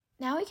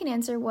we can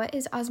answer, what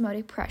is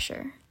osmotic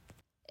pressure?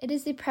 It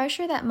is the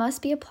pressure that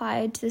must be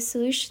applied to the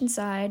solution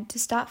side to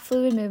stop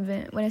fluid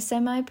movement when a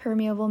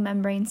semi-permeable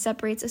membrane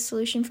separates a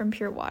solution from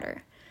pure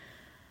water.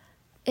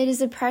 It is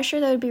the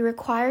pressure that would be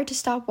required to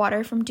stop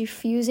water from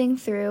diffusing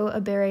through a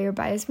barrier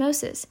by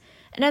osmosis.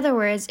 In other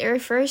words, it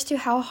refers to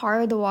how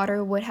hard the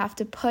water would have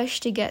to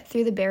push to get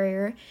through the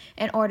barrier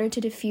in order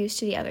to diffuse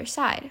to the other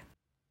side.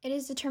 It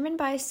is determined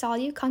by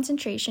solute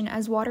concentration,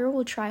 as water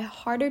will try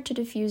harder to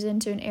diffuse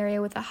into an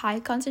area with a high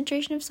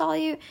concentration of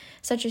solute,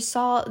 such as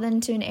salt, than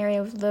to an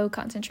area with low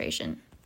concentration.